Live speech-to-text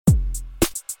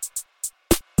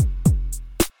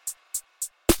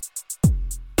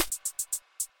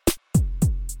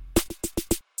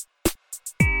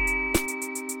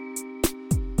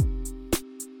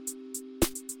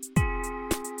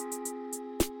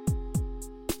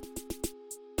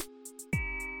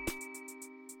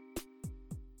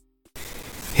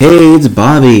Hey, it's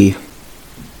Bobby,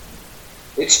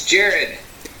 It's Jared.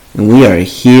 and we are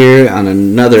here on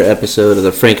another episode of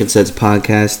the Frankensets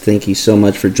podcast. Thank you so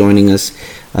much for joining us.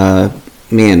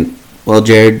 Man, well,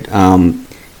 Jared,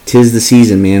 tis the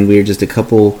season, man. We are just a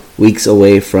couple weeks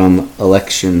away from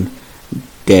Election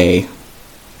Day.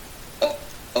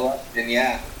 Election,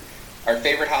 yeah. Our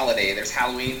favorite holiday. There's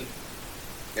Halloween,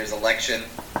 there's election,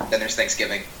 then there's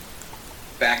Thanksgiving.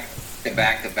 Back to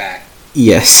back to back.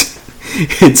 Yes,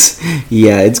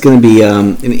 it's going to be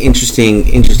an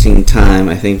interesting time,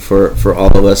 I think, for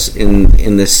all of us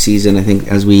in this season. I think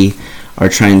as we are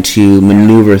trying to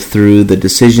maneuver through the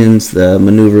decisions,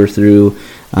 maneuver through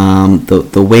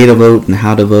the way to vote and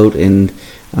how to vote and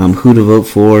who to vote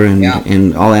for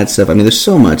and all that stuff. I mean, there's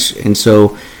so much, and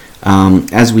so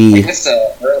as we, I guess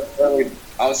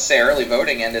I would say early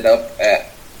voting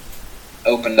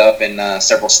opened up in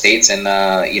several states, and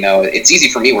it's easy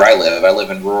for me where I live. I live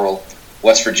in rural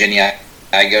West Virginia.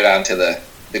 I go down to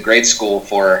the grade school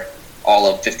for all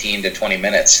of 15 to 20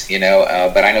 minutes,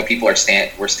 but I know people we're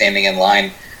standing in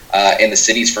line in the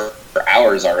cities for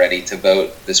hours already to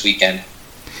vote this weekend.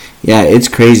 Yeah, it's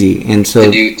crazy, and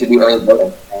so to do early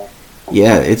voting.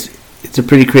 Yeah, it's a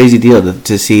pretty crazy deal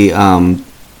to see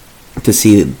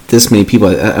this many people.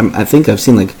 I think I've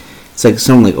seen it's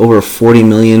something like over 40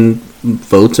 million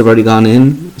votes have already gone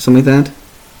in, something like that.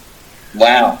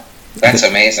 Wow, that's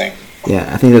amazing.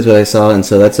 Yeah, I think that's what I saw, and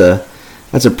so that's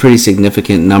a pretty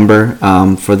significant number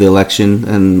for the election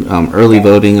and early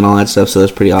voting and all that stuff. So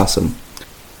that's pretty awesome.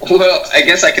 Well, I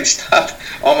guess I can stop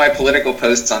all my political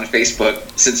posts on Facebook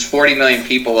since 40 million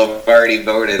people have already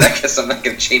voted. I guess I'm not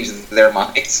going to change their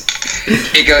minds.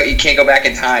 You can't go back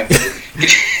in time.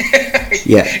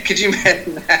 Yeah. Could you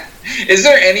imagine that? Is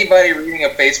there anybody reading a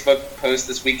Facebook post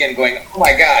this weekend going, "Oh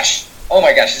my gosh,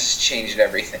 this has changed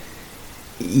everything"?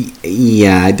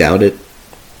 Yeah, I doubt it.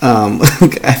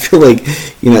 I feel like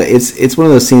it's one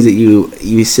of those things that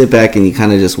you sit back and you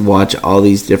kind of just watch all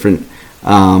these different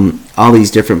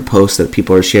posts that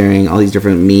people are sharing, all these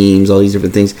different memes, all these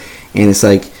different things, and it's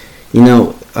like,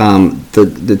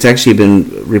 it's actually been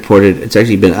reported, it's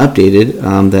actually been updated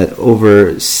that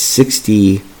over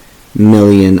 60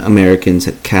 million Americans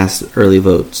had cast early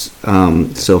votes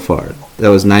so far. That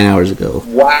was 9 hours ago.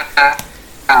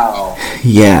 Wow.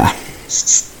 Yeah.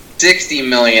 60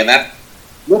 million.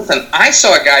 Listen, I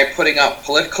saw a guy putting up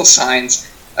political signs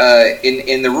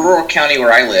in the rural county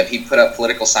where I live. He put up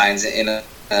political signs in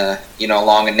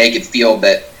along a naked field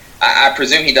that I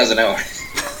presume he doesn't own.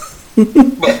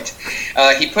 But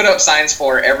he put up signs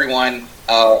for everyone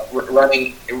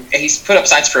running. He's put up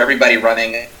signs for everybody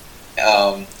running,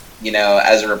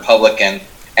 as a Republican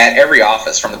at every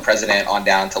office from the president on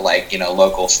down to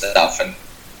local stuff. And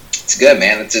it's good,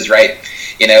 man. It's his right,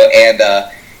 And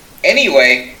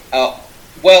anyway,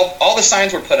 all the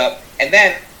signs were put up, and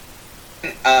then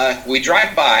we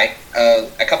drive by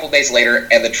a couple days later,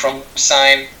 and the Trump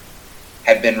sign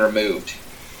had been removed.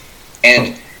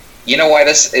 And you know why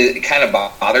this kind of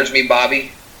bothers me,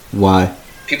 Bobby? Why?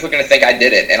 People are going to think I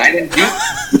did it, and I didn't do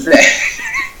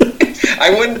that. I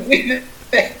wouldn't do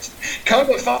that. Come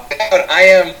to find out,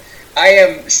 I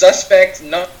am suspect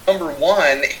number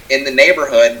one in the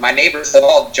neighborhood. My neighbors have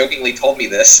all jokingly told me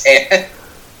this, and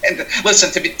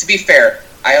listen, to be fair,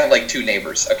 I have 2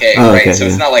 neighbors, okay? Right? So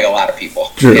it's not a lot of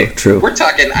people. True. We're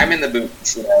talking, I'm in the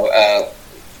boonies,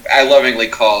 I lovingly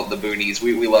call it the boonies.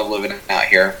 We love living out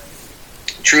here,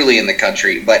 truly in the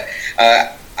country. But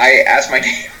I asked my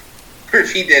neighbor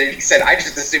if he did it. He said, "I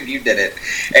just assumed you did it."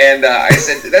 And I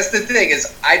said, that's the thing,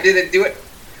 is I didn't do it.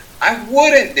 I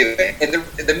wouldn't do it. And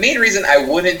the main reason I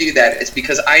wouldn't do that is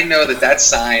because I know that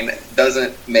sign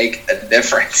doesn't make a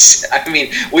difference. I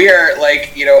mean, we are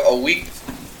a week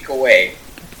away,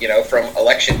 from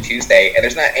Election Tuesday, and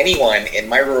there's not anyone in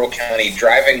my rural county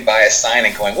driving by a sign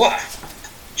and going, "What?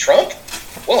 Trump?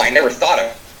 Well, I never thought of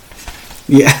it."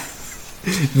 Yeah.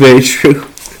 Very true.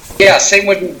 Yeah, same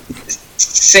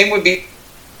would be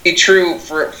true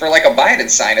for a Biden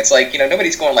sign. It's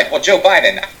nobody's going "Well, Joe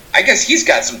Biden, I guess he's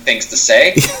got some things to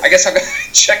say. I guess I'm going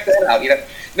to check that out."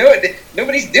 No,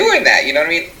 nobody's doing that. You know what I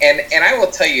mean? And I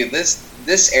will tell you, this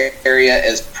area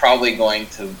is probably going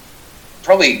to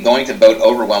vote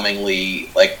overwhelmingly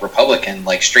Republican,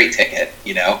 straight ticket,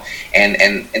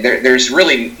 and there's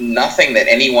really nothing that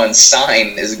anyone's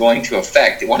sign is going to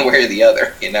affect one way or the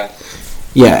other,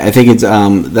 Yeah, I think it's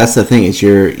that's the thing. It's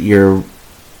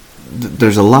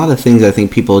there's a lot of things I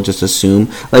think people just assume.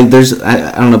 I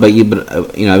don't know about you, but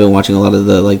I've been watching a lot of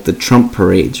the Trump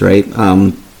parades, right?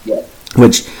 Yeah.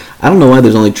 Which I don't know why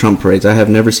there's only Trump parades. I have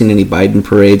never seen any Biden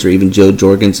parades or even Joe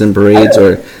Jorgensen parades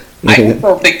or I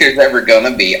don't think there's ever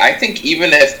going to be. I think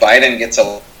even if Biden gets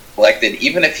elected,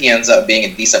 even if he ends up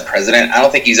being a decent president, I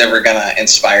don't think he's ever going to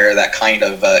inspire that kind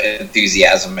of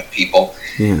enthusiasm in people.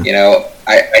 Yeah. You know,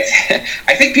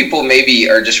 I think people maybe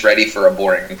are just ready for a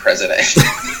boring president.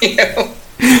 You know,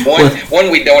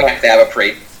 one we don't have to have a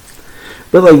parade.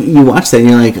 But like you watch that and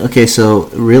you're like, okay, so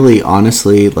really,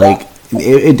 honestly, like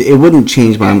it wouldn't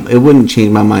change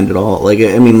my mind at all. Like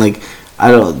I mean, like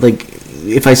I don't like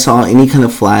if I saw any kind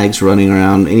of flags running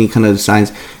around, any kind of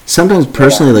signs. Sometimes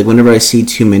personally, like whenever I see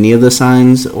too many of the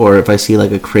signs, or if I see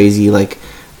like a crazy like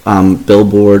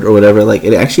billboard or whatever, like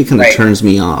it actually kind of turns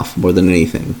me off more than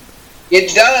anything.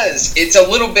 It does. It's a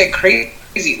little bit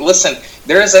crazy. Listen,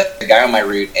 there is a guy on my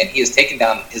route, and he has taken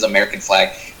down his American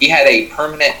flag. He had a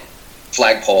permanent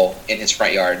flagpole in his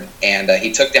front yard, and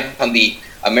he took down the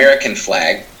American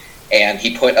flag, and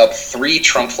he put up 3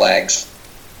 Trump flags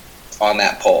on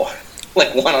that pole,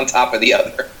 like one on top of the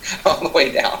other, all the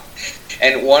way down.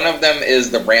 And one of them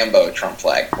is the Rambo Trump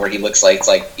flag, where he looks like it's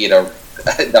like, you know,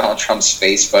 Donald Trump's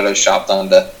face photoshopped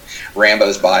onto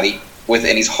Rambo's body. And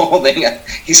he's holding a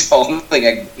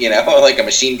you know, like a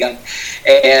machine gun,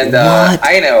 and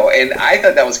I know, and I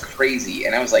thought that was crazy,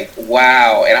 and I was like,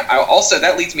 wow. And I also,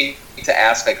 that leads me to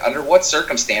ask, like, under what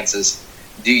circumstances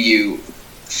do you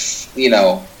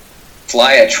know,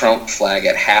 fly a Trump flag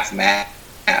at half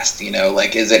mast? You know,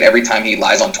 like, is it every time he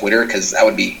lies on Twitter? Because that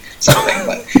would be something.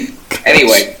 But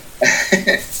anyway,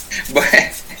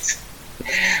 but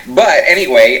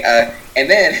anyway, and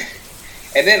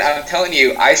then I'm telling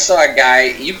you, I saw a guy,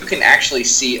 you can actually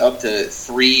see up to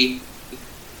 3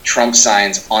 Trump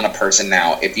signs on a person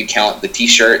now, if you count the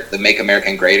T-shirt, the Make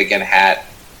America Great Again hat,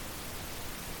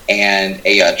 and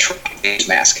a Trump face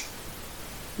mask.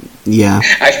 Yeah.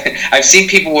 I've seen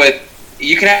people with,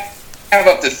 you can have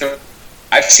up to 3.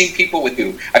 I've seen people with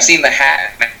 2. I've seen the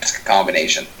hat mask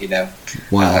combination, you know.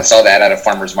 Wow. I saw that at a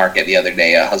farmer's market the other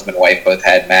day. A husband and wife both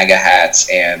had MAGA hats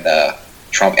and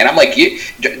Trump, and I'm like,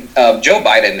 Joe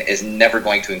Biden is never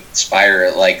going to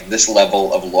inspire like this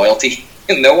level of loyalty.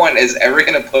 No one is ever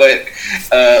going to put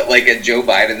like a Joe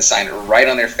Biden sign right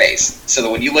on their face, so that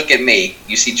when you look at me,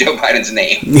 you see Joe Biden's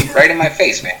name right in my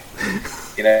face, man.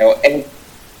 You know, and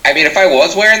I mean, if I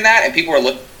was wearing that and people were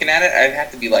looking at it, I'd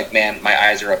have to be like, man, my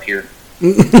eyes are up here.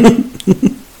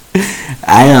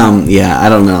 I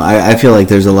don't know. I feel like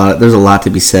there's a lot to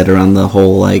be said around the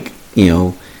whole, like, you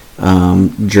know,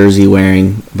 jersey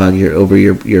wearing about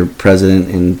your president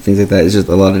and things like that. It's just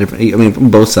a lot of different, I mean,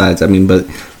 from both sides. I mean, but,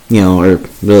 you know, or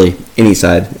really any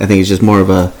side. I think it's just more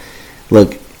of a,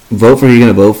 look, vote for who you're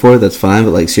going to vote for, that's fine, but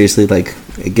like seriously, like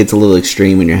it gets a little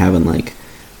extreme when you're having like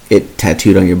it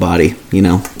tattooed on your body, you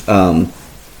know.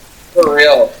 For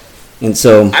real. And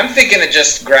so I'm thinking of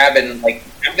just grabbing, like,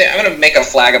 I'm going to make a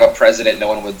flag of a president no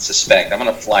one would suspect. I'm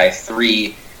going to fly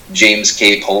 3 James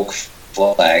K. Polk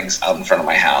flags out in front of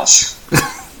my house.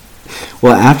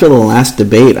 Well, after the last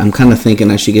debate, I'm kind of thinking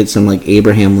I should get some like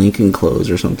Abraham Lincoln clothes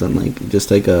or something, like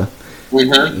just like a,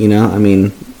 you know, I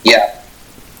mean, yeah.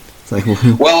 It's like,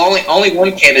 well, only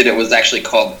one candidate was actually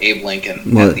called Abe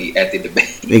Lincoln at the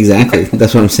debate. Exactly,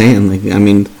 that's what I'm saying. Like, I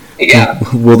mean, yeah.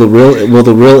 Will the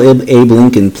real Abe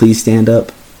Lincoln please stand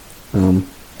up?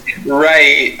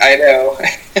 Right, I know.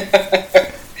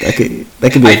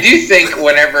 That could be. I do think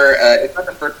whenever it's not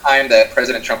the first time that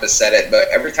President Trump has said it, but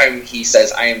every time he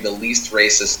says, "I am the least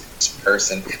racist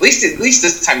person," at least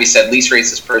this time he said "least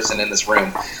racist person in this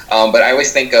room." But I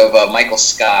always think of Michael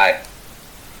Scott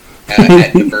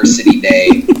at Diversity Day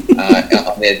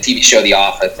on the TV show The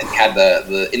Office, and had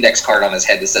the index card on his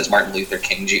head that says Martin Luther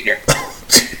King Jr.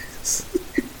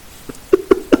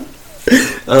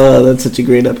 Oh, that's such a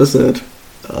great episode.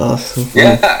 Oh, so funny.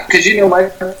 Yeah, because you know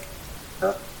Michael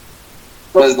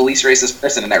was the least racist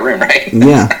person in that room, right?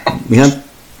 Yeah.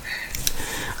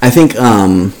 I think,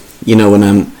 you know,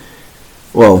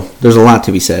 there's a lot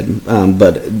to be said,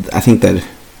 but I think that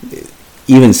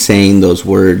even saying those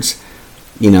words,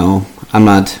 you know, I'm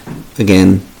not,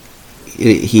 again,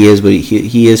 he is who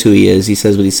he is, he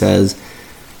says what he says,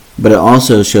 but it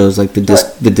also shows, like,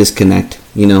 the disconnect,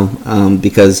 you know,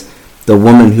 because the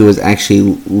woman who was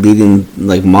actually leading,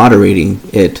 like, moderating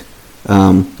it,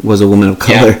 was a woman of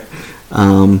color. Yeah.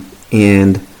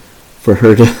 And for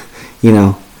her to, you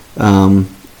know,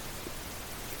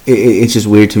 it's just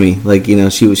weird to me. Like, you know,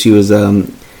 she was,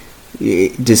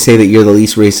 to say that you're the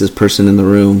least racist person in the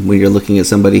room when you're looking at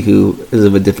somebody who is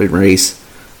of a different race.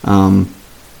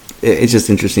 It's just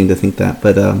interesting to think that,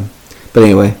 but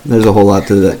anyway, there's a whole lot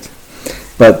to that.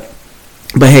 But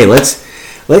hey, let's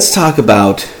talk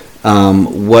about,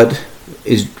 what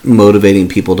is motivating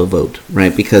people to vote,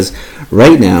 right? Because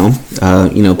right now,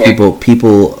 you know,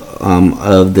 people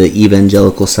of the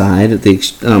evangelical side,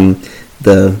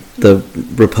 the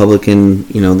Republican,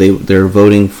 they're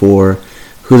voting for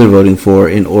who they're voting for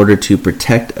in order to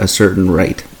protect a certain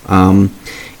right,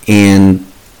 and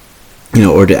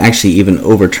or to actually even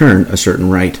overturn a certain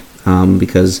right,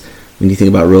 because when you think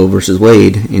about Roe versus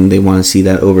Wade, and they want to see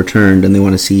that overturned, and they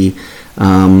want to see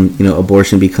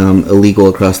abortion become illegal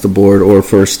across the board, or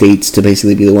for states to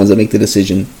basically be the ones that make the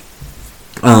decision.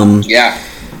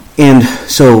 And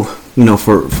so,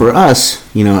 for us,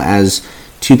 as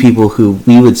two people who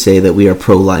we would say that we are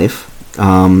pro-life,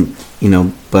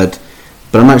 but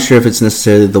I'm not sure if it's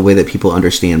necessarily the way that people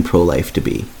understand pro-life to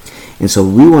be. And so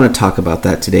we want to talk about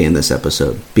that today in this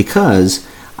episode, because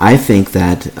I think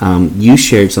that you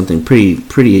shared something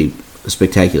pretty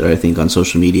spectacular, I think, on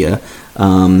social media,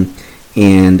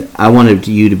 and I wanted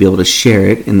you to be able to share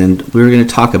it, and then we were going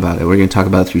to talk about it. We're going to talk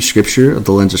about it through Scripture,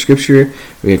 the lens of Scripture.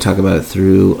 We're going to talk about it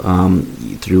through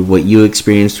what you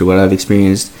experienced, through what I've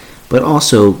experienced, but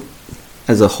also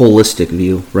as a holistic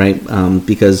view, right?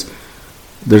 Because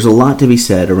there's a lot to be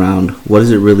said around what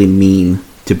does it really mean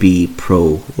to be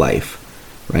pro-life,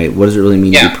 right? What does it really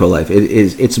mean to be pro-life?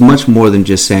 It's much more than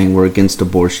just saying we're against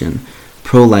abortion.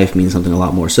 Pro-life means something a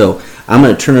lot more. So I'm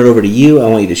going to turn it over to you. I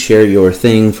want you to share your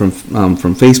thing from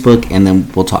Facebook, and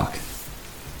then we'll talk.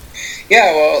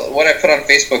 Yeah, well, what I put on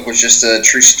Facebook was just a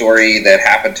true story that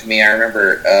happened to me. I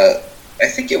remember, I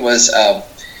think it was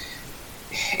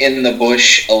in the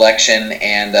Bush election,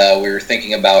 and we were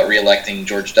thinking about re-electing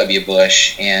George W.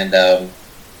 Bush, and the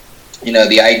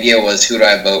idea was, who do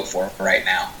I vote for right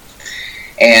now?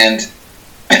 And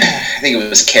I think it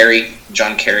was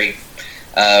John Kerry.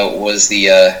 Was the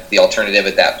alternative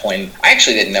at that point. I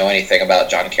actually didn't know anything about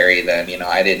John Kerry then.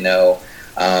 I didn't know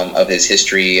of his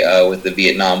history with the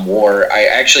Vietnam War. I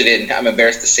actually didn't. I'm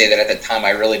embarrassed to say that at the time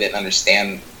I really didn't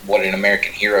understand what an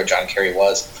American hero John Kerry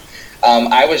was.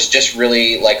 I was just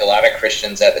really, like a lot of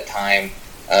Christians at the time,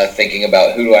 thinking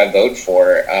about who do I vote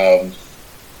for,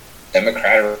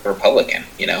 Democrat or Republican,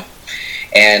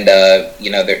 And,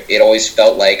 it always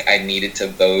felt like I needed to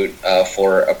vote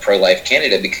for a pro-life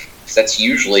candidate, because that's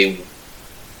usually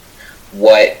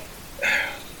what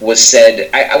was said.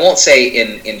 I won't say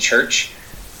in church,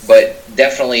 but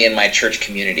definitely in my church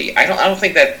community. I don't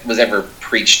think that was ever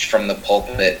preached from the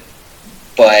pulpit,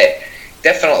 but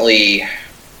definitely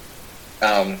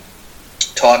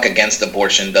talk against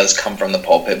abortion does come from the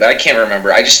pulpit. But I can't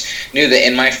remember. I just knew that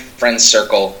in my friend's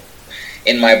circle,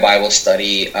 in my Bible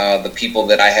study, the people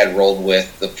that I had rolled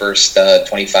with the first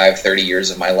 25, 30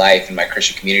 years of my life in my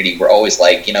Christian community were always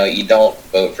like, you don't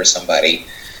vote for somebody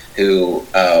who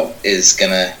is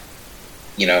going to,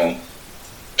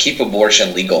 keep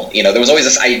abortion legal. There was always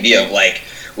this idea of like,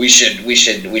 we should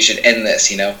end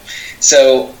this,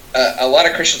 So a lot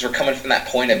of Christians were coming from that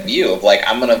point of view of like,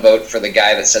 I'm going to vote for the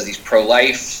guy that says he's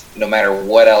pro-life, no matter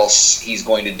what else he's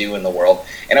going to do in the world.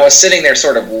 And I was sitting there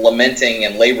sort of lamenting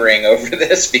and laboring over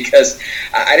this, because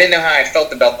I didn't know how I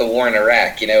felt about the war in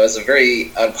Iraq. It was a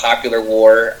very unpopular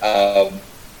war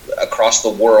across the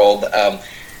world.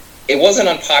 It wasn't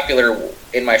unpopular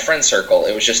in my friend circle.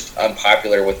 It was just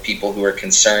unpopular with people who were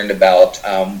concerned about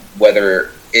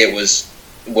whether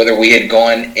we had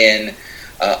gone in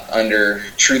under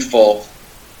truthful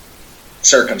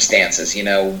circumstances.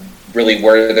 Really,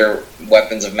 were there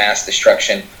weapons of mass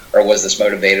destruction, or was this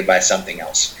motivated by something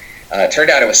else? It turned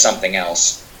out it was something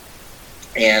else.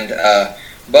 And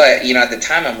but at the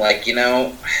time I'm like,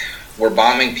 we're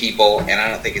bombing people, and I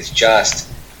don't think it's just.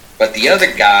 But the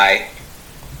other guy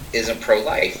isn't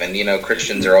pro-life, and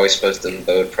Christians are always supposed to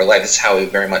vote pro-life. This is how we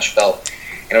very much felt.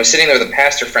 And I was sitting there with a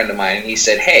pastor friend of mine, and he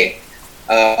said, "Hey,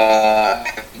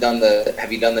 have you done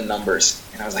the numbers?"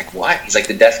 And I was like, "What?" He's like,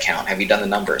 "The death count. Have you done the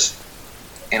numbers?"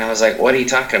 And I was like, "What are you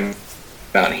talking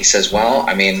about?" And he says, "Well,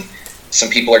 I mean, some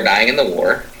people are dying in the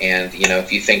war, and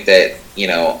if you think that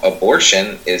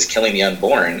abortion is killing the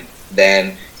unborn,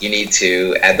 then you need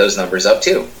to add those numbers up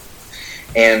too."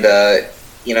 And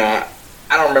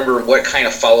I don't remember what kind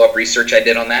of follow-up research I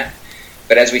did on that,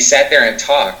 but as we sat there and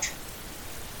talked,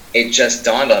 it just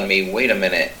dawned on me, wait a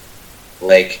minute,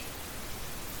 like,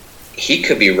 he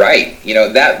could be right.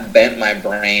 That bent my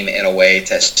brain in a way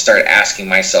to start asking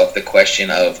myself the question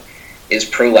of, is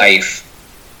pro-life,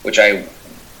 which I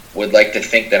would like to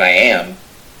think that I am,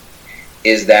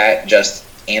 is that just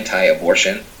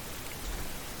anti-abortion?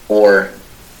 Or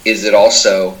is it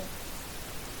also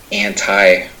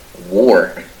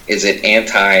anti-war? Is it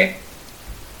anti,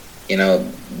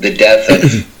 the death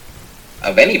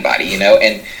of anybody,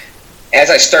 And as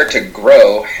I start to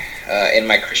grow in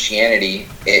my Christianity,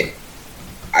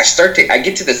 I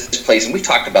get to this place, and we've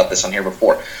talked about this on here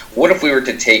before. What if we were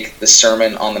to take the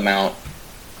Sermon on the Mount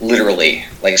literally,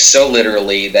 like so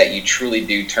literally that you truly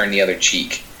do turn the other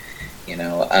cheek? You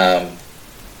know,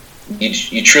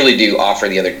 you truly do offer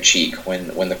the other cheek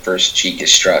when the first cheek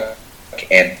is struck,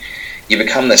 and you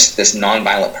become this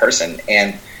nonviolent person.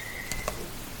 And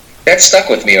that stuck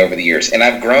with me over the years, and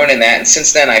I've grown in that. And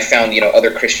since then, I found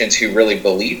other Christians who really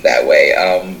believe that way.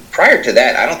 Prior to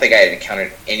that, I don't think I had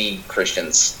encountered any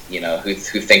Christians who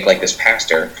think like this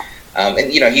pastor.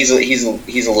 And he's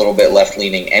a little bit left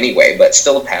leaning anyway, but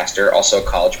still a pastor, also a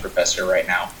college professor right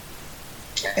now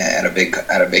at a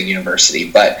big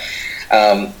university. But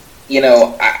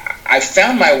I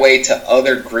found my way to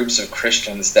other groups of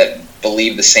Christians that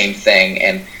believe the same thing.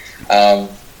 And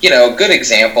a good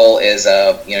example is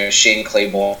Shane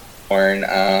Claiborne,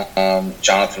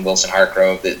 Jonathan Wilson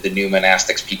Hartgrove, the new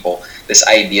monastics people. This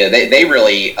idea, they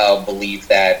really believe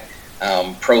that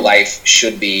pro-life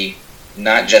should be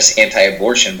not just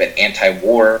anti-abortion, but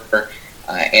anti-war,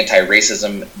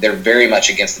 anti-racism. They're very much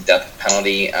against the death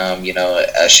penalty.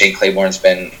 Shane Claiborne's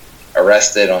been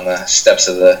arrested on the steps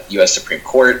of the U.S. Supreme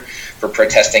Court for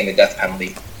protesting the death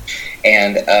penalty,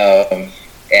 and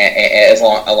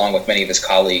along with many of his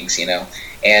colleagues,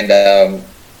 and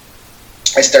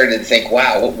I started to think,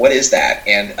 wow, what is that?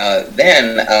 And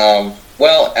then,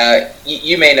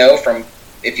 you may know from,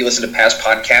 if you listen to past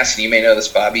podcasts, and you may know this,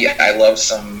 Bobby, I love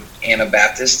some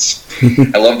Anabaptists.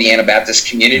 I love the Anabaptist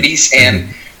communities,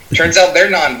 and turns out they're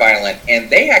nonviolent, and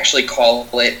they actually call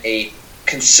it a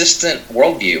consistent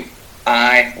worldview.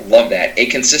 I love that. A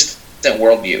consistent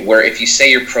worldview, where if you say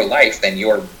you're pro-life, then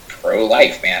you're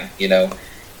pro-life, man.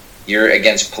 You're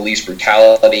against police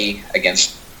brutality,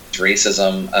 against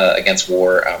racism, against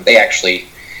war. They actually,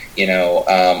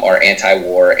 are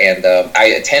anti-war. And I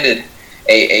attended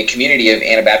a community of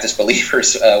Anabaptist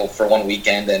believers for one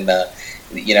weekend, and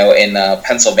in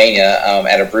Pennsylvania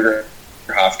at a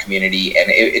Bruderhof community,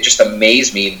 and it just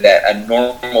amazed me that a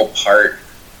normal part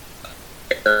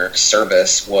of their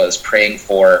service was praying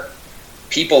for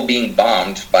people being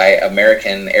bombed by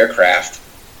American aircraft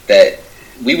that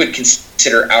we would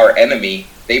consider our enemy.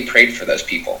 They prayed for those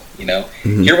people.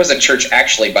 Mm-hmm. Here was a church,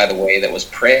 actually, by the way, that was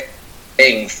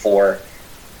praying for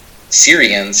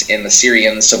Syrians in the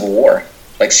Syrian civil war,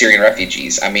 like Syrian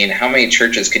refugees. I mean, how many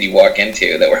churches could you walk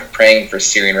into that were praying for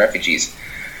Syrian refugees?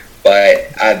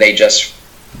 But they just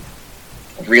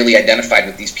really identified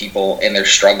with these people in their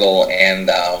struggle, and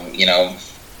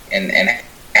and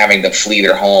having to flee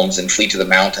their homes and flee to the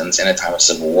mountains in a time of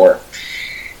civil war.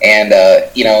 And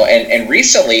and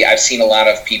recently I've seen a lot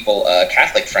of people,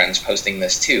 Catholic friends, posting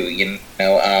this too.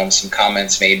 Some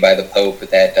comments made by the Pope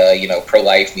that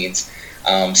pro-life means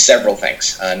several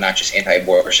things, not just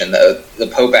anti-abortion.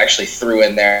 The Pope actually threw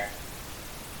in there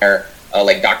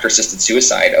like doctor-assisted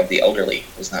suicide of the elderly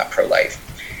was not pro-life,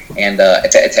 and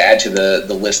to add to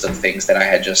the list of things that I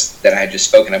had just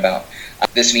spoken about.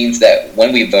 This means that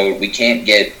when we vote, we can't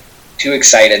get too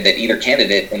excited that either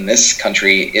candidate in this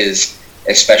country is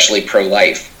especially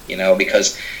pro-life,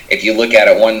 because if you look at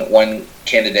it, one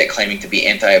candidate claiming to be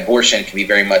anti-abortion can be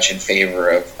very much in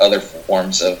favor of other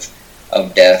forms of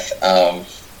death,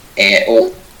 and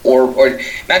or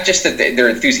not just that they're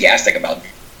enthusiastic about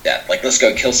death, like let's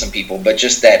go kill some people, but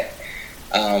just that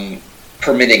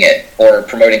permitting it or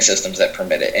promoting systems that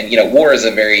permit it. And war is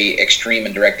a very extreme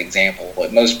and direct example,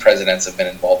 but most presidents have been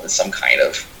involved in some kind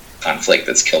of conflict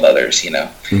that's killed others.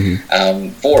 Mm-hmm.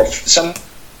 For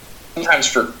sometimes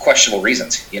for questionable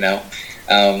reasons,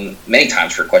 many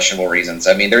times for questionable reasons.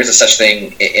 I mean, there is a such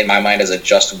thing in my mind as a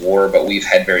just war, but we've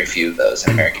had very few of those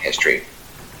in American history.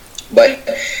 But,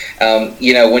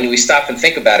 when we stop and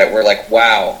think about it, we're like,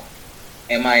 wow,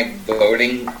 am I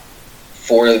voting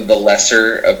for the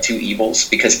lesser of two evils?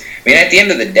 Because, at the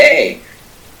end of the day,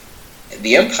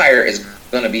 the empire is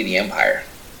going to be the empire,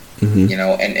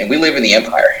 mm-hmm. And we live in the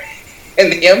empire.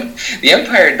 And the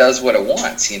empire does what it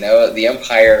wants, The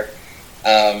empire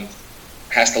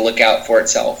has to look out for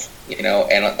itself,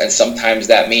 and sometimes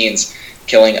that means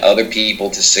killing other people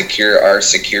to secure our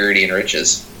security and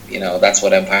riches. That's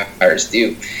what empires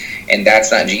do, and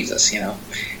that's not Jesus,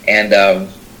 And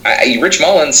Rich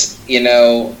Mullins,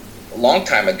 a long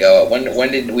time ago,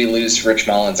 when did we lose Rich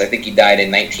Mullins? I think he died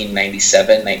in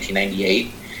 1997,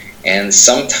 1998, and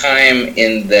sometime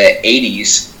in the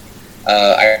 80s,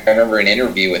 I remember an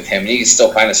interview with him, and you can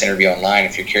still find this interview online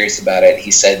if you're curious about it.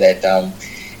 He said that,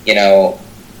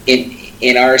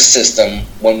 in our system,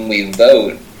 when we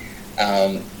vote,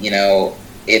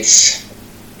 it's,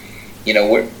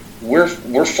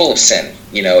 we're full of sin.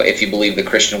 If you believe the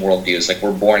Christian worldview, it's like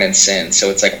we're born in sin. So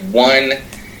it's like one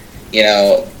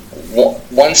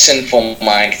one sinful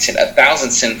mind,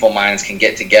 1,000 sinful minds can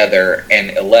get together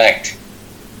and elect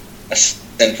a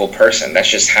sinful person. That's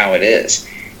just how it is.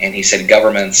 And he said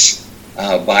governments,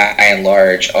 by and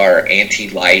large, are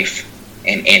anti-life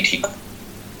and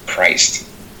anti-Christ.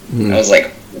 I was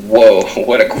like, whoa,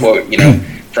 what a quote,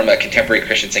 from a contemporary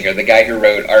Christian thinker. The guy who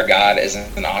wrote Our God is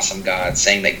an Awesome God,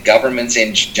 saying that governments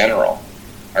in general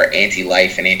are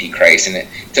anti-life and anti-Christ. And it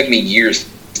took me years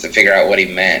to figure out what he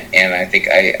meant, and I think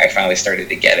I finally started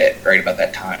to get it right about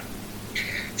that time.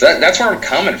 So that's where I'm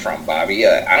coming from, Bobby.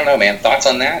 I don't know, man. Thoughts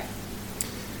on that?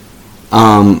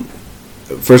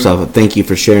 First off, thank you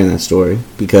for sharing that story,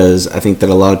 because I think that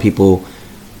a lot of people,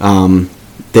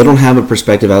 they don't have a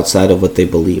perspective outside of what they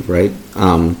believe, right?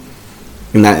 And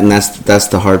that's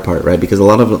the hard part, right? Because a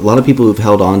lot of people who've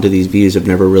held on to these views have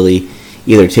never really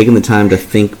either taken the time to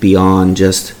think beyond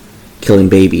just killing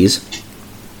babies,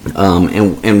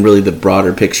 and really the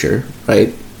broader picture,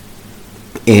 right?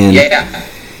 And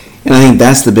and I think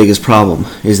that's the biggest problem,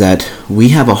 is that we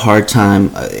have a hard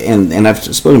time, and I've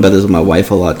spoken about this with my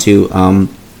wife a lot too.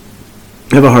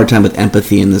 We have a hard time with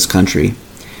empathy in this country.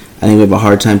 I think we have a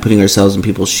hard time putting ourselves in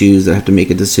people's shoes that have to make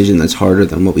a decision that's harder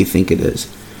than what we think it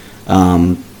is.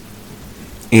 And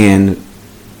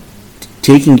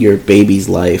taking your baby's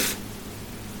life,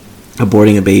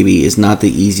 aborting a baby, is not the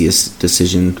easiest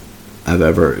decision I've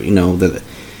ever, that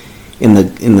in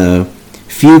the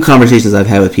few conversations I've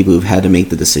had with people who've had to make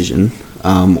the decision,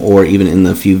 or even in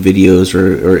the few videos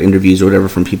or interviews or whatever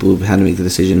from people who've had to make the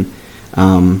decision,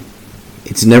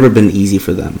 it's never been easy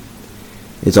for them.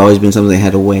 It's always been something they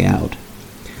had to weigh out.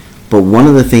 But one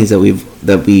of the things that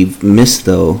we've missed,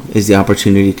 though, is the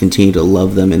opportunity to continue to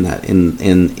love them in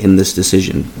this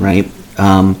decision, right?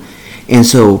 And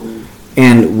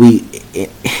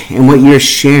what you're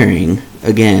sharing,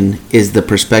 again, is the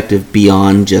perspective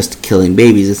beyond just killing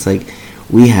babies. It's like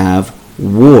we have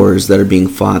wars that are being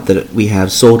fought, that we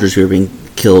have soldiers who are being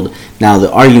killed. Now, the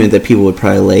argument that people would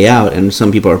probably lay out, and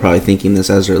some people are probably thinking this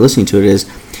as they're listening to it, is,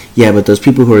 yeah, but those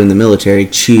people who are in the military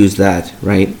choose that,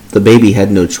 right? The baby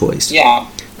had no choice. Yeah,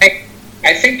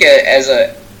 I think as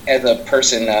a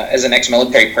person, as an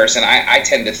ex-military person, I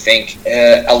tend to think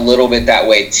a little bit that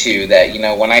way too. That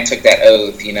when I took that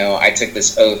oath, I took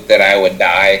this oath that I would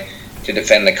die to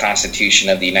defend the Constitution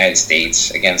of the United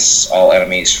States against all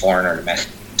enemies, foreign or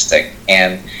domestic.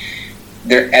 And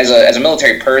there, as a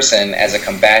military person, as a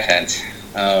combatant,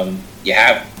 you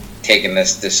have taken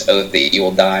this oath that you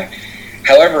will die.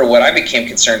 However, what I became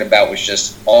concerned about was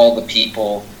just all the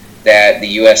people that the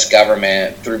U.S.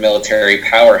 government, through military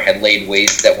power, had laid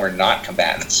waste that were not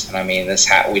combatants. And I mean,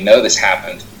 we know this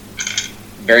happened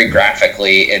very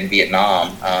graphically in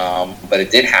Vietnam, but it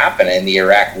did happen in the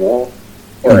Iraq War.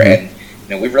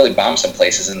 And we've really bombed some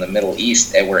places in the Middle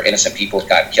East where innocent people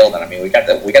got killed. And I mean, we got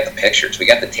the pictures, we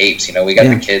got the tapes. We got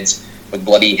the kids with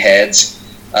bloody heads,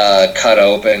 cut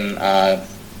open.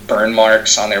 Burn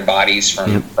marks on their bodies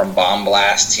from bomb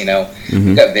blasts. We've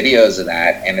got videos of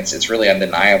that, and it's really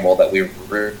undeniable that we've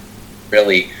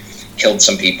really killed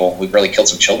some people. We've really killed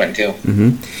some children too.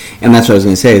 And that's what I was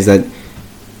going to say, is that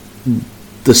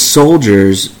the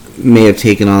soldiers may have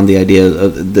taken on the idea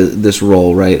of this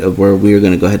role, right, of where we are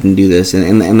going to go ahead and do this,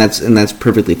 and that's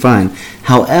perfectly fine.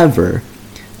 However,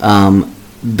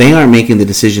 they aren't making the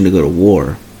decision to go to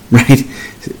war, right?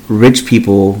 Rich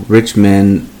people, rich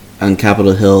men on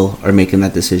Capitol Hill are making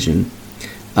that decision.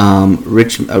 A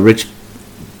rich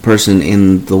person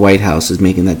in the White House is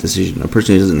making that decision. A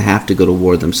person who doesn't have to go to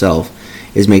war themselves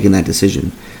is making that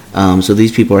decision. So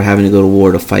these people are having to go to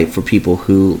war to fight for people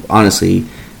who, honestly,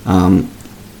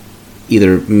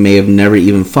 either may have never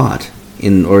even fought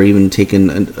or even taken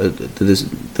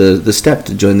the step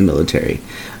to join the military,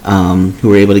 who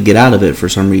were able to get out of it for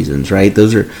some reasons, right?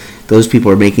 Those people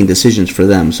are making decisions for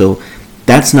them. So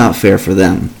that's not fair for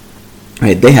them.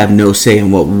 Right, they have no say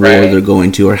in what war they're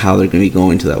going to, or how they're going to be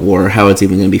going to that war, or how it's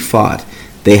even going to be fought.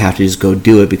 They have to just go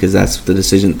do it because that's the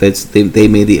decision. They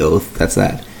made the oath. That's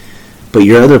that. But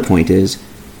your other point is,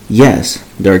 yes,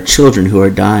 there are children who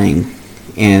are dying,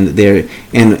 and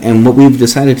what we've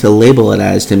decided to label it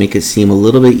as, to make it seem a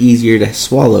little bit easier to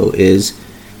swallow, is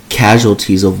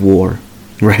casualties of war,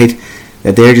 right?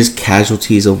 That they're just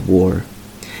casualties of war.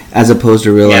 As opposed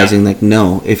to realizing,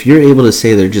 no, if you're able to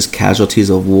say they're just casualties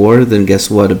of war, then guess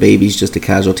what? A baby's just a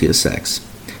casualty of sex.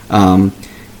 So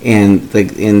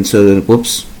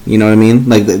whoops, you know what I mean?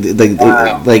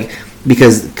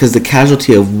 Because the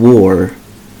casualty of war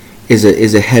is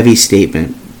a heavy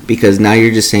statement, because now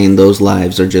you're just saying those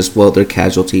lives are just, they're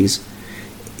casualties.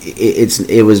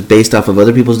 It was based off of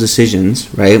other people's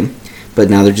decisions, right? But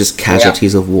now they're just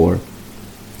casualties of war.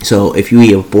 So if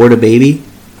you abort a baby,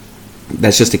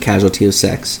 That's just a casualty of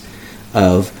sex.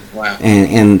 Wow.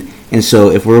 And so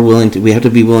if we're willing to, we have to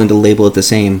be willing to label it the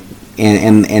same.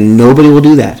 And nobody will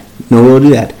do that. Nobody will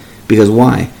do that. Because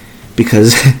why?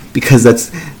 Because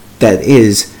that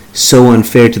is so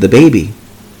unfair to the baby.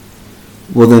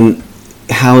 Well then,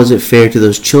 how is it fair to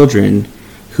those children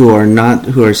who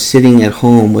are sitting at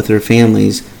home with their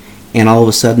families, and all of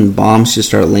a sudden bombs just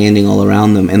start landing all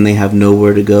around them, and they have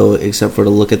nowhere to go except for to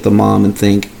look at the mom and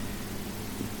think,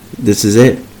 this is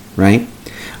it, right?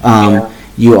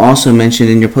 You also mentioned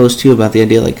in your post too about the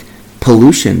idea like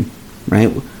pollution,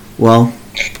 right? Well,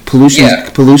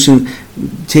 pollution,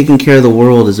 taking care of the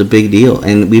world is a big deal,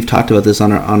 and we've talked about this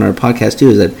on our podcast too.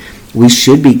 Is that we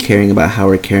should be caring about how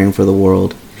we're caring for the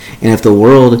world, and if the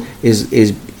world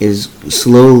is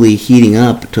slowly heating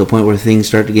up to a point where things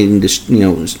start to get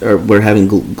into, or we're having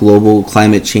global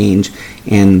climate change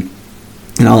and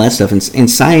all that stuff, and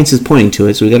science is pointing to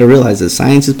it. So we got to realize that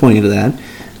science is pointing to that.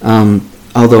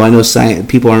 Although I know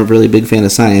people aren't really a big fan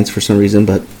of science for some reason,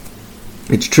 but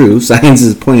it's true. Science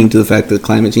is pointing to the fact that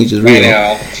climate change is real. I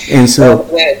know. And so,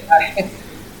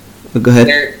 go ahead.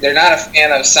 They're not a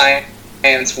fan of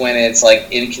science when it's like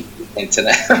inconvenient to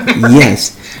them.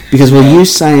 Yes, because we'll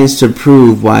use science to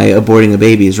prove why aborting a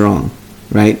baby is wrong,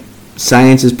 right?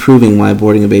 Science is proving why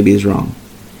aborting a baby is wrong.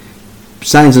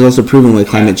 Science is also proving why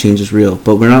climate change is real,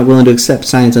 but we're not willing to accept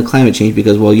science on climate change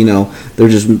because, well, they're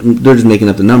just making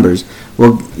up the numbers.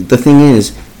 Well, the thing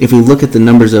is, if we look at the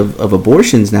numbers of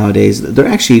abortions nowadays,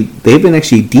 they've been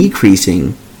actually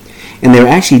decreasing, and they're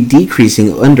actually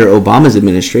decreasing under Obama's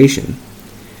administration.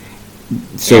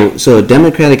 So a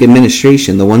Democratic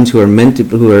administration, the ones who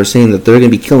are saying that they're going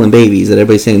to be killing babies, that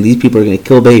everybody's saying these people are going to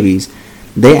kill babies,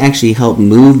 they actually help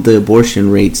move the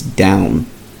abortion rates down.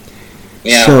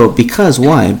 Yeah. So because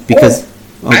why? Because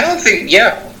I don't think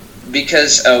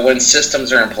because when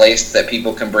systems are in place that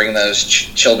people can bring those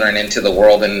children into the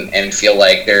world and feel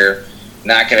like they're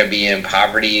not going to be in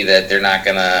poverty, that they're not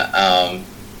going to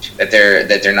that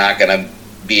they're not going to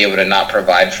be able to not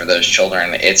provide for those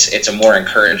children. It's a more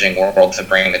encouraging world to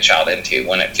bring the child into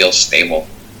when it feels stable.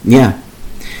 Yeah.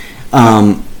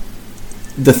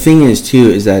 The thing is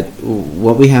too is that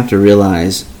what we have to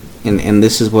realize, and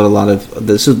this is what a lot of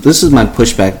this is my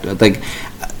pushback. Like,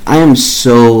 I am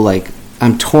so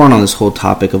I'm torn on this whole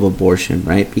topic of abortion,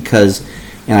 right? Because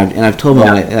I've told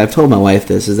my wife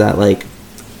this, is that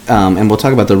and we'll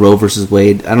talk about the Roe versus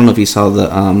Wade. I don't know if you saw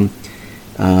the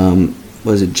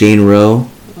was it Jane Roe?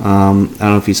 I don't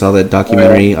know if you saw that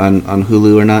documentary on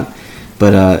Hulu or not,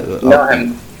 but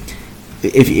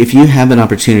if you have an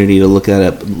opportunity to look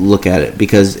at it,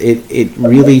 because it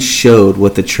really showed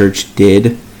what the church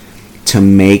did to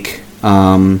make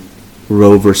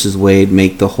Roe versus Wade,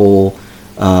 make the whole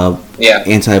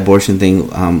anti-abortion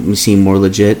thing seem more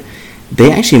legit.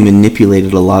 They actually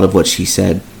manipulated a lot of what she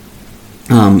said.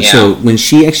 So when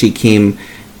she actually came,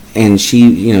 and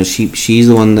she's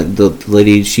the one that the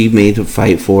lady, she made to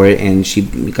fight for it, and she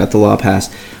got the law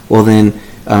passed. Well, then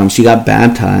she got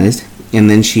baptized, and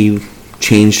then she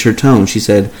changed her tone. She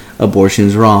said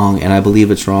abortion's wrong, and I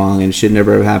believe it's wrong, and it should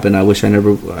never have happened. I wish I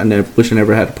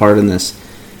never had a part in this.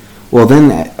 Well,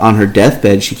 then on her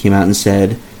deathbed, she came out and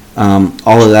said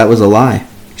all of that was a lie.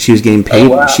 She was getting paid.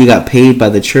 Oh, wow. She got paid by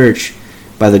the church,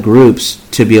 by the groups,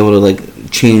 to be able to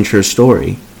change her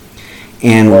story.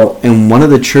 And one of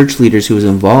the church leaders who was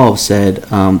involved said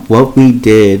what we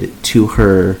did to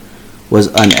her was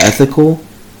unethical,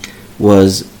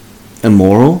 was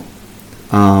immoral.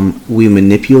 We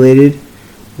manipulated.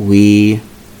 We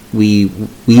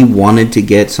wanted to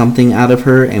get something out of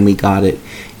her, and we got it.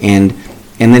 And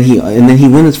then he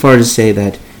went as far as to say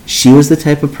that she was the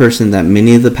type of person that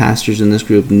many of the pastors in this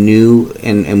group knew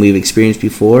and we've experienced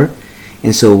before.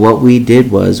 And so what we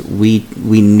did was we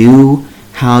knew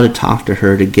how to talk to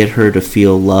her to get her to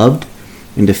feel loved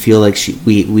and to feel like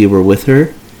we were with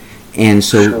her. And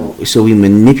so we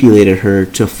manipulated her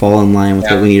to fall in line with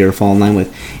what we needed her to fall in line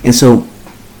with.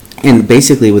 And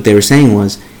basically what they were saying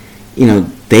was,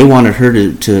 they wanted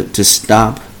her to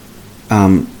stop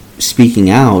speaking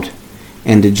out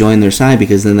and to join their side,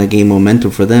 because then that gained momentum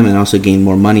for them and also gained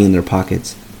more money in their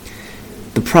pockets.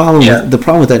 The problem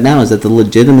with that now is that the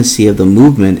legitimacy of the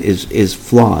movement is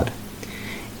flawed.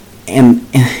 And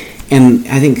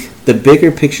I think the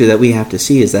bigger picture that we have to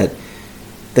see is that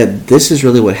this is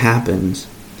really what happens.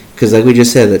 Because like we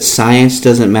just said, that science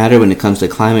doesn't matter when it comes to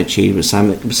climate change, but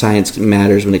science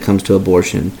matters when it comes to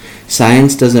abortion.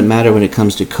 Science doesn't matter when it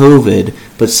comes to COVID,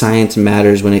 but science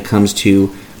matters when it comes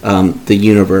to the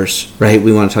universe, right?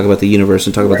 We want to talk about the universe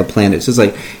and talk about the planets. It's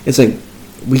like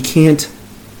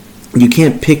you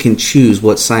can't pick and choose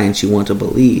what science you want to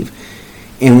believe.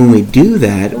 And when we do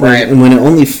that, when it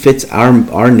only fits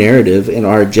our narrative and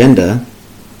our agenda,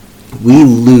 we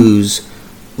lose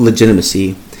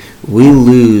legitimacy. We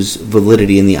lose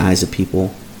validity in the eyes of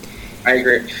people. I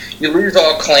agree. You lose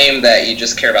all claim that you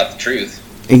just care about the truth.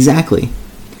 Exactly.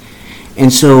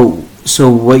 And so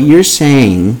what you're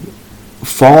saying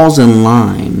falls in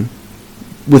line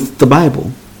with the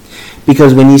Bible.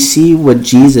 Because when you see what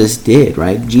Jesus did,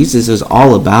 right? Jesus is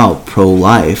all about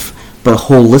pro-life, but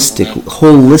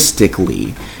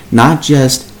holistically, not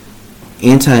just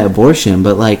anti-abortion,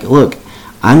 but like, look,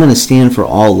 I'm going to stand for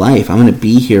all life. I'm going to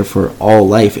be here for all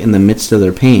life in the midst of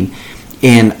their pain.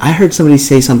 And I heard somebody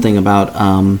say something about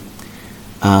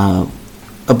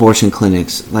abortion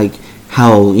clinics, like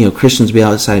how, you know, Christians be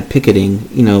outside picketing,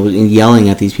 you know, and yelling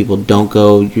at these people, don't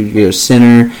go, you're a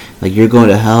sinner, like you're going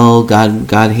to hell,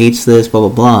 God hates this, blah, blah,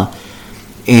 blah.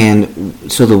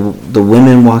 And so the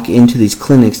women walk into these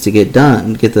clinics to get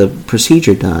the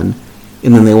procedure done,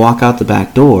 and then they walk out the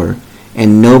back door,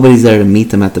 and nobody's there to meet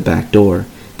them at the back door.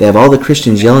 They have all the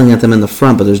Christians yelling at them in the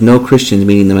front, but there's no Christians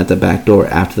meeting them at the back door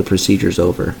after the procedure's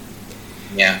over.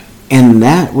 Yeah. And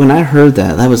that, when I heard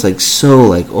that, that was like so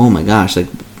like, oh my gosh, like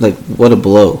what a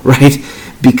blow, right?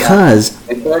 Because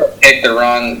they sort of picked the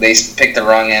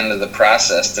wrong end of the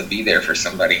process to be there for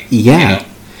somebody. Yeah.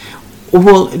 You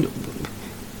know?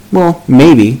 Well,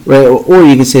 maybe, right? Or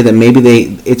you can say that maybe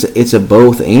it's a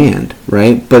both and,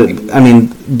 right? But I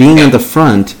mean, being at the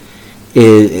front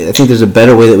is, I think there's a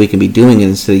better way that we can be doing it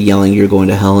instead of yelling, "You're going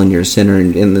to hell and you're a sinner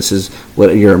and this is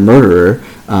what you're a murderer."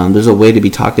 There's a way to be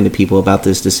talking to people about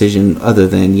this decision other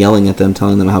than yelling at them,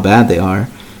 telling them how bad they are.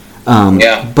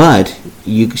 But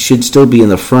you should still be in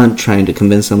the front trying to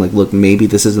convince them, like, look, maybe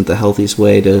this isn't the healthiest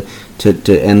way to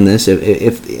end this.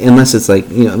 If unless it's like,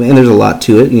 you know, and there's a lot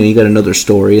to it. You know, you got to know their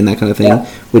story and that kind of thing,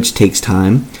 which takes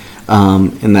time.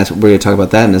 And we're going to talk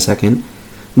about that in a second.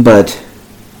 But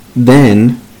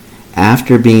then,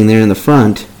 after being there in the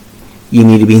front, you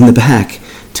need to be in the back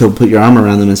to put your arm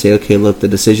around them and say, okay, look, the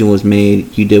decision was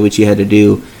made. You did what you had to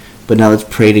do. But now let's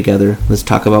pray together. Let's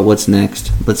talk about what's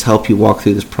next. Let's help you walk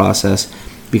through this process,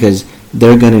 because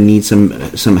they're going to need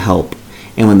some help.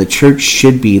 And when the church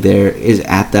should be there is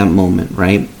at that moment,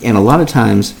 right? And a lot of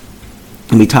times,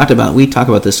 and we talk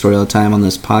about this story all the time on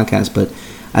this podcast, but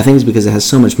I think it's because it has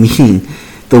so much meaning.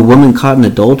 The woman caught in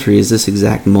adultery is this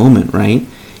exact moment, right?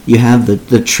 You have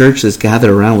the church that's gathered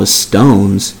around with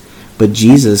stones, but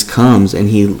Jesus comes and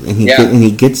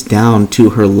he gets down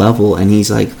to her level, and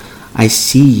he's like, I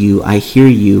see you, I hear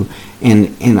you,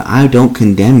 and I don't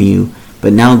condemn you,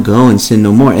 but now go and sin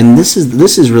no more. And this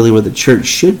is really where the church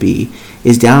should be,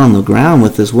 is down on the ground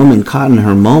with this woman caught in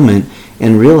her moment,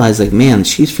 and realize, like, man,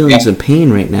 she's feeling some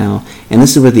pain right now, and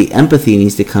this is where the empathy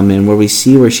needs to come in, where we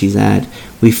see where she's at,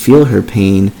 we feel her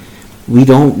pain. We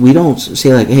don't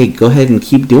say, like, hey, go ahead and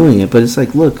keep doing it, but it's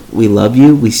like, look, we love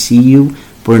you, we see you,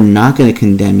 we're not going to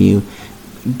condemn you,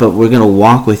 but we're going to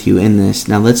walk with you in this.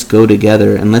 Now let's go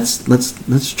together, and let's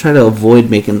try to avoid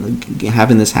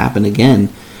having this happen again.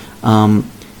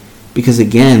 Because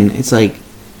again, it's like,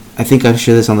 I think I've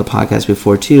shared this on the podcast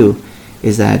before too,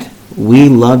 is that we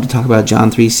love to talk about John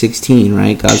 3:16,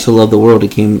 right? God so loved the world,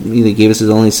 he gave us his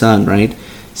only son, right?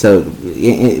 So,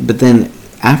 but then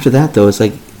after that though, it's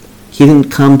like, he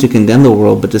didn't come to condemn the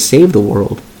world, but to save the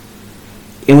world.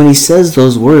 And when he says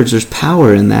those words, there's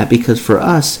power in that, because for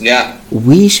us,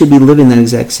 we should be living that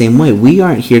exact same way. We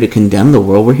aren't here to condemn the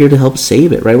world. We're here to help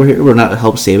save it, right? We're not to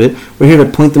help save it. We're here to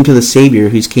point them to the Savior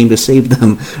who's came to save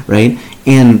them, right?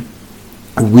 And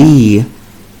we,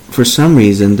 for some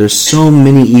reason, there's so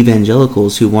many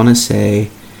evangelicals who want to say,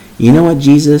 you know what,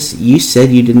 Jesus, you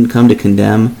said you didn't come to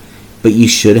condemn, but you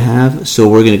should have, so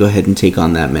we're going to go ahead and take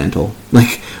on that mantle.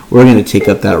 Like, we're going to take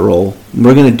up that role.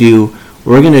 We're going to do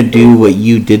what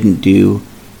you didn't do,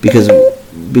 because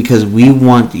we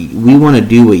want to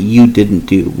do what you didn't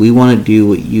do. We want to do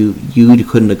what you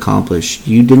couldn't accomplish.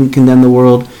 You didn't condemn the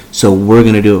world, so we're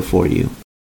going to do it for you.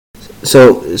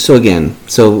 So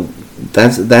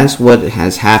that's what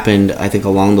has happened, I think,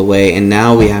 along the way, and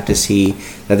now we have to see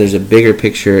that there's a bigger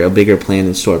picture, a bigger plan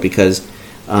in store, because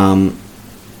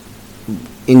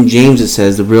in James it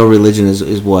says the real religion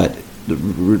is what?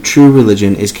 The true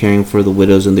religion is caring for the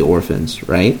widows and the orphans,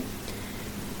 right?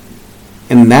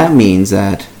 And that means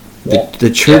that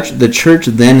the church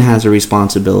then has a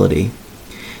responsibility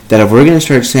that if we're going to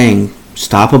start saying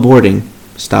stop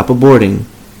aborting,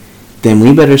 then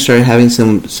we better start having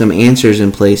some answers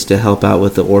in place to help out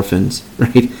with the orphans,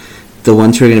 right? The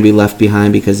ones who are going to be left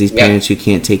behind because these parents who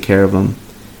can't take care of them.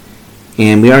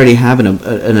 And we already have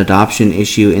an adoption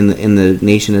issue in the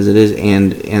nation as it is,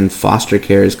 and foster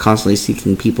care is constantly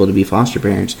seeking people to be foster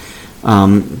parents.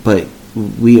 But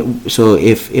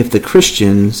if the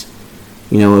Christians,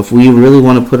 if we really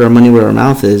want to put our money where our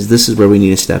mouth is, this is where we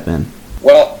need to step in.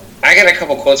 Well, I got a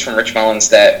couple quotes from Rich Mullins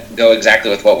that go exactly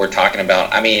with what we're talking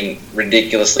about. I mean,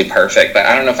 ridiculously perfect, but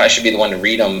I don't know if I should be the one to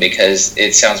read them because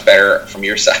it sounds better from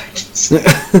your side.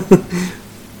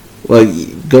 Well,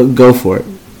 go for it.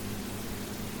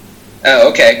 Oh,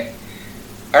 okay.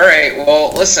 All right.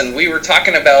 Well, listen, we were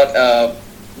talking about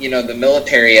the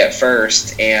military at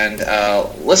first, and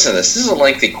listen to this. This is a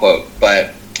lengthy quote,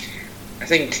 but I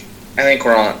think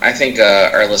we're on. I think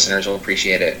our listeners will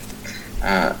appreciate it.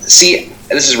 See,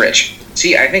 this is Rich.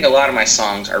 See, I think a lot of my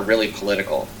songs are really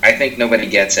political. I think nobody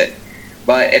gets it,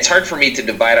 but it's hard for me to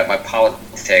divide up my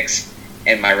politics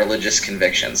and my religious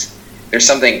convictions. There's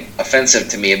something offensive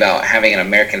to me about having an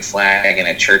American flag in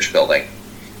a church building.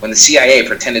 When the CIA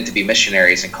pretended to be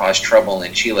missionaries and caused trouble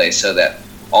in Chile so that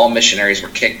all missionaries were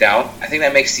kicked out, I think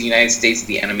that makes the United States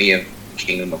the enemy of the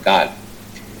kingdom of God.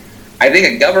 I think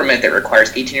a government that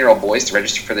requires 18-year-old boys to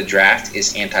register for the draft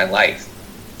is anti-life.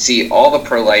 See, all the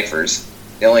pro-lifers,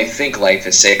 they only think life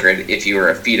is sacred if you are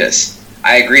a fetus.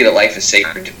 I agree that life is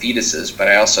sacred to fetuses, but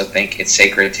I also think it's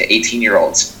sacred to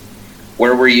 18-year-olds.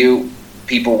 Where were you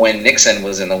people when Nixon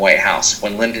was in the White House,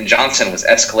 when Lyndon Johnson was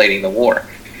escalating the war?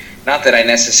 Not that I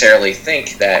necessarily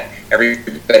think that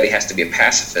everybody has to be a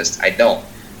pacifist. I don't.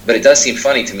 But it does seem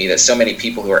funny to me that so many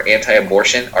people who are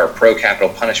anti-abortion are pro-capital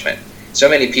punishment. So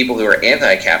many people who are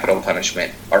anti-capital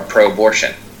punishment are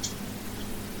pro-abortion.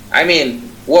 I mean,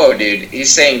 whoa, dude,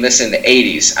 he's saying this in the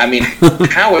 80s. I mean,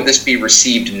 how would this be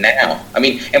received now? I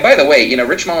mean, and by the way,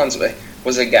 Rich Mullins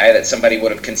was a guy that somebody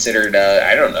would have considered,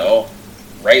 I don't know,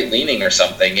 right-leaning or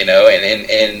something,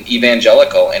 and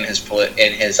evangelical in his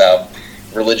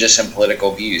religious and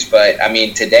political views. But, I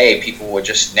mean, today people would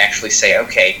just naturally say,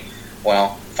 okay,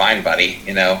 well, fine, buddy,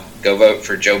 go vote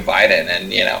for Joe Biden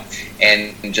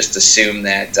and just assume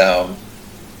that,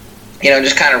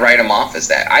 just kind of write him off as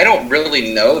that. I don't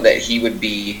really know that he would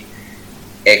be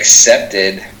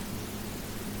accepted,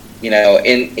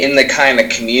 in the kind of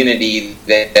community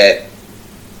that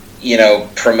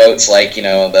promotes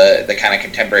the kind of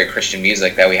contemporary Christian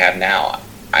music that we have now.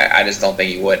 I just don't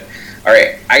think he would. All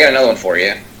right, I got another one for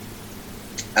you.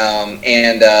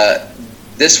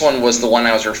 This one was the one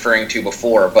I was referring to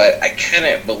before, but I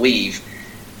couldn't believe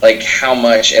how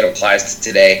much it applies to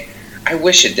today. I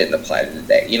wish it didn't apply to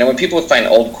today. When people would find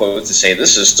old quotes to say,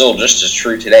 this is still just as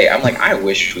true today, I'm like, I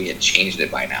wish we had changed it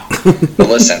by now. But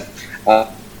listen,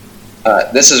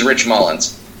 this is Rich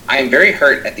Mullins. I am very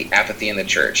hurt at the apathy in the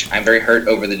church. I'm very hurt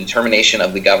over the determination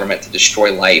of the government to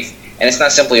destroy life, and it's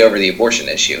not simply over the abortion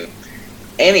issue.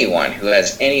 Anyone who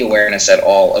has any awareness at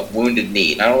all of Wounded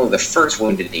Knee, not only the first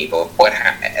Wounded Knee, but what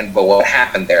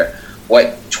happened there,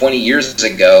 what 20 years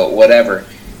ago, whatever,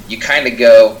 you kind of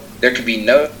go, there could be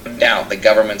no doubt that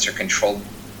governments are controlled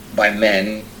by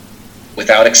men,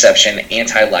 without exception,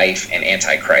 anti-life and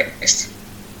anti-Christ.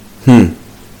 Man.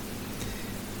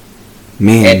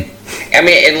 And, I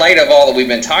mean, in light of all that we've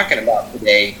been talking about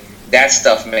today, that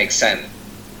stuff makes sense.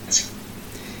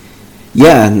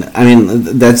 Yeah, I mean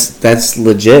that's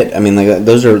legit. I mean,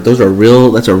 those are real.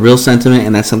 That's a real sentiment,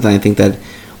 and that's something I think that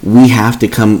we have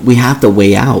to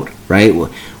weigh out, right?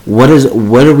 Where do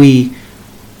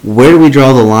we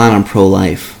draw the line on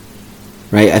pro-life,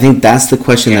 right? I think that's the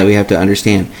question that we have to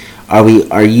understand.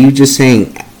 Are you just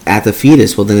saying at the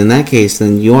fetus? Well, then in that case,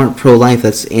 then you aren't pro-life.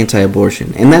 That's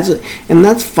anti-abortion, and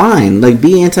that's fine.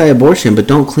 Be anti-abortion, but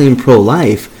don't claim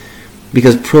pro-life.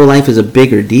 Because pro-life is a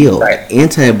bigger deal. Right.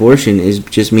 Anti-abortion is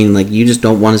just meaning you just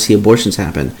don't want to see abortions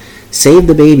happen. Save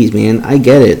the babies, man. I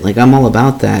get it. I'm all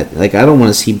about that. I don't want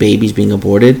to see babies being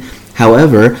aborted.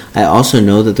 However, I also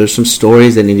know that there's some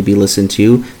stories that need to be listened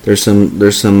to. There's some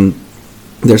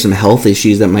health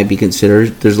issues that might be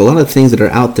considered. There's a lot of things that are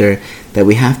out there that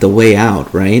we have to weigh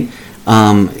out, right?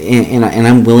 And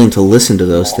I'm willing to listen to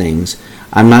those things.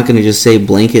 I'm not going to just say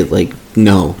blanket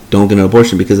no, don't get an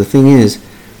abortion, because the thing is,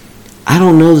 I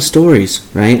don't know the stories,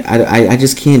 right? I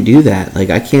just can't do that.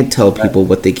 I can't tell people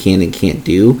what they can and can't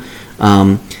do.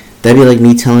 That'd be like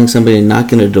me telling somebody not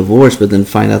going to divorce, but then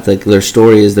find out that their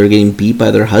story is they're getting beat by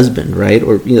their husband, right?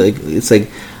 Or it's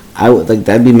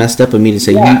that'd be messed up of me to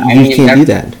say you can't do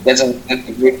that. That's a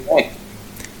great point.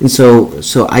 And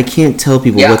so I can't tell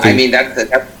people what they. I mean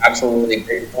that's absolutely a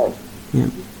great point. Yeah.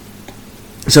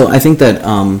 So I think that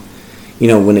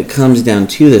when it comes down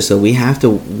to this, so we have to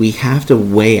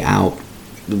weigh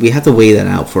that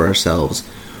out for ourselves.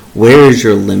 Where is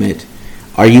your limit?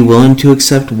 Are you willing to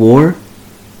accept war?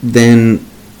 Then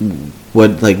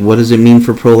what does it mean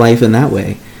for pro-life in that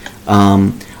way?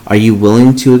 Are you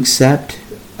willing to accept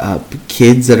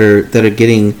kids that are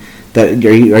getting That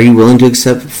are you willing to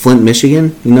accept Flint,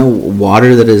 Michigan?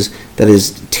 Water that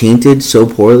is tainted so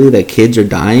poorly that kids are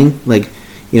dying,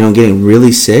 getting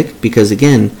really sick because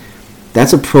again,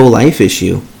 that's a pro-life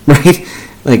issue, right?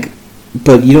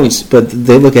 But you don't. But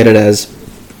they look at it as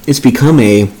it's become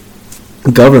a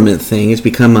government thing. It's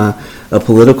become a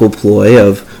political ploy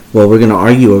of, well, we're going to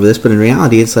argue over this, but in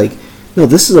reality, it's like, no,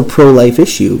 this is a pro-life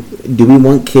issue. Do we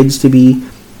want kids to be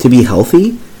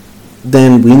healthy?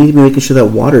 Then we need to be making sure that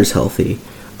water is healthy.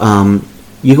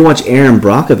 You can watch Aaron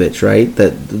Brockovich, right?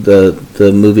 That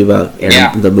the movie about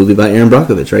Aaron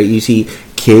Brockovich, right? You see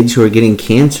kids who are getting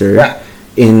cancer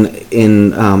in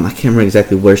I can't remember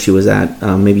exactly where she was at.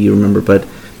 Maybe you remember, but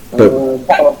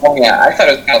California. I thought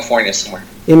it was California somewhere.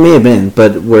 It may have been,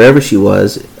 but wherever she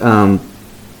was,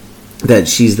 that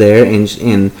she's there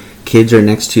and kids are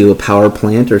next to a power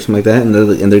plant or something like that,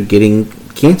 and they're getting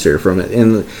cancer from it,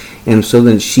 and so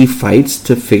then she fights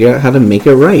to figure out how to make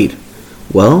it right.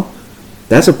 Well,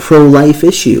 that's a pro-life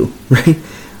issue, right?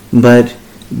 But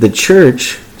the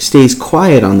church stays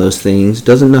quiet on those things,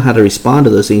 doesn't know how to respond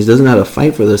to those things, doesn't know how to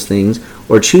fight for those things,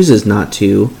 or chooses not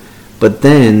to, but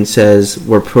then says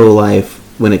we're pro-life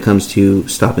when it comes to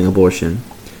stopping abortion.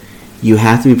 You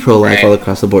have to be pro-life all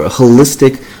across the board. A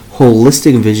holistic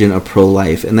vision of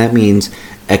pro-life, and that means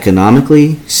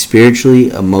economically, spiritually,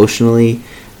 emotionally,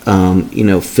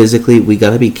 physically. We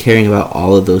got to be caring about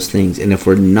all of those things, and if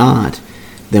we're not,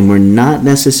 then we're not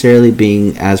necessarily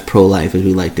being as pro-life as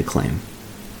we like to claim.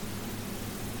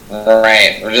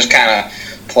 Right, we're just kind of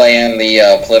playing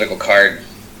the political card.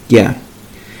 Yeah,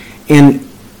 and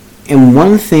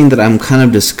one thing that I'm kind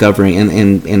of discovering,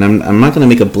 and I'm not going to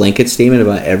make a blanket statement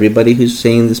about everybody who's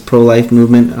saying this pro-life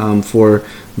movement for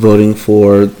voting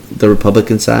for the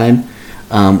Republican side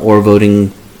or voting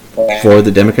for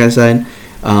the Democrat side,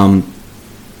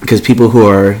 because people who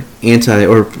are anti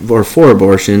or for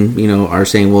abortion, are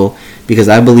saying, well, because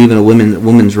I believe in a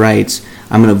women's rights,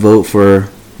 I'm going to vote for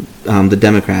the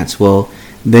Democrats. Well,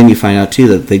 then you find out too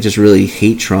that they just really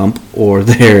hate Trump, or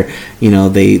they're,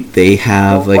 they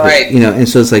have and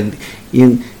so it's like,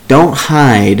 don't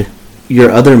hide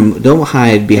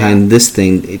behind this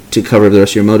thing to cover the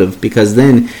rest of your motive, because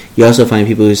then you also find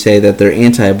people who say that they're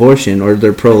anti-abortion or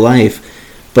they're pro-life,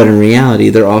 but in reality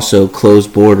they're also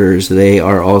closed borders, they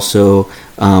are also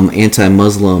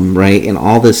anti-Muslim, right, and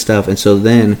all this stuff. And so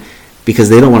then, because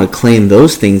they don't want to claim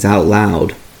those things out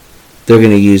loud, they're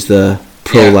going to use the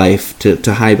pro-life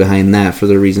to hide behind that for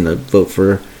the reason to vote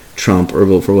for Trump or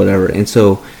vote for whatever. And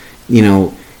so,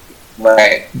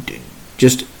 right,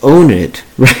 just own it,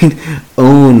 right?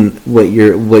 Own what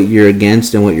you're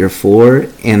against and what you're for,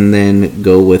 and then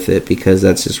go with it, because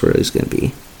that's just where it's going to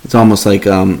be. It's almost like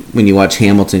when you watch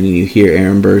Hamilton and you hear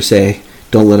Aaron Burr say,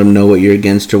 "Don't let them know what you're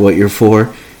against or what you're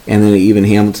for," and then even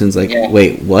Hamilton's like,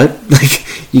 "Wait, what?" Like,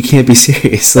 you can't be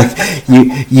serious. Like,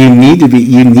 you need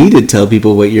to tell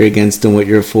people what you're against and what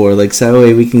you're for. Like, so that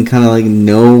way we can kind of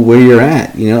know where you're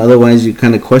at. Otherwise you're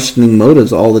kind of questioning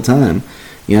motives all the time.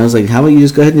 It's like, how about you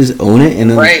just go ahead and just own it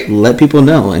and then let people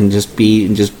know and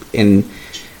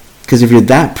because if you're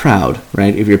that proud,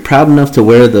 right? If you're proud enough to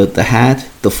wear the hat,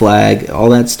 the flag, all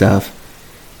that stuff,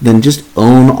 then just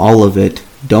own all of it.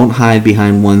 Don't hide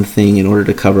behind one thing in order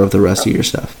to cover up the rest of your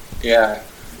stuff. Yeah.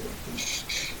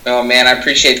 Oh man, I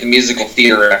appreciate the musical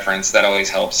theater reference. That always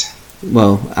helps.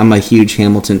 Well, I'm a huge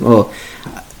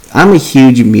I'm a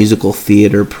huge musical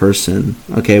theater person.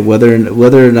 Okay, whether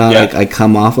or not I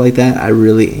come off like that, I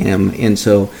really am. And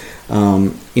so,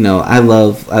 I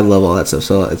love all that stuff.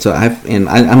 So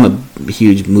I'm a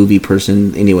huge movie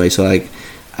person anyway. So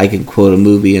I can quote a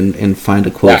movie and find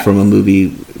a quote from a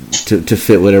movie to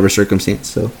fit whatever circumstance.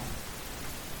 So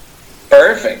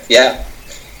perfect. Yeah.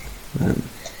 Good.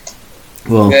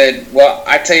 Well,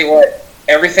 I tell you what,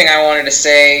 everything I wanted to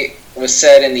say was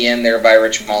said in the end there by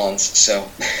Rich Mullins. So.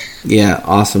 Yeah,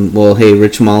 awesome. Well, hey,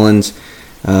 Rich Mullins,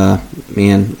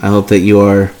 man, I hope that you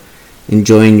are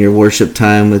enjoying your worship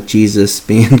time with Jesus,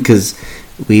 man, because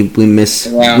we miss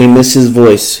his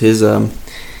voice.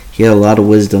 He had a lot of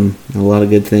wisdom, and a lot of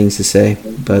good things to say.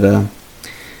 But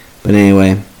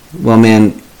anyway, well,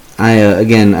 man, I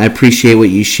appreciate what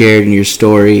you shared in your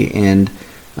story, and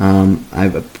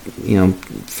I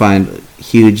find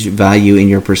huge value in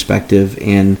your perspective.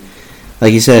 And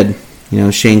like you said,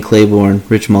 Shane Claiborne,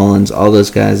 Rich Mullins, all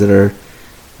those guys that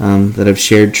have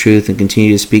shared truth and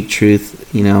continue to speak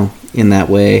truth, in that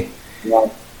way. Yeah.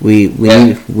 We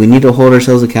need to hold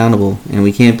ourselves accountable, and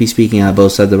we can't be speaking out of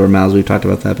both sides of our mouths. We've talked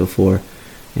about that before,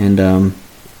 and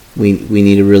we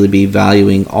need to really be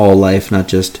valuing all life, not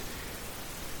just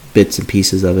bits and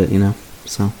pieces of it.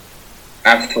 So.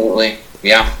 Absolutely,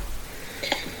 yeah.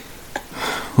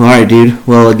 All right, dude.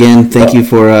 Well, again, thank you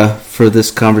for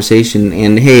this conversation.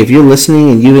 And hey, if you're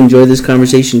listening and you enjoy this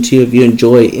conversation too, if you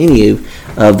enjoy any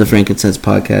of the Frankincense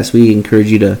podcast, we encourage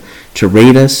you to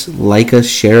rate us, like us,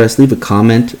 share us, leave a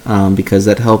comment because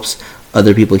that helps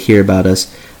other people hear about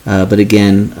us. But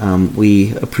again,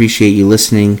 we appreciate you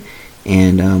listening,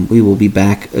 and we will be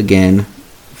back again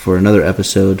for another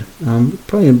episode,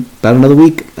 probably in about another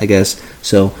week, I guess.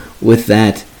 So with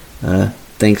that,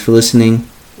 thanks for listening.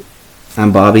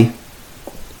 I'm Bobby.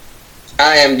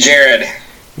 I am Jared.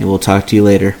 And we'll talk to you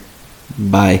later.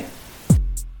 Bye.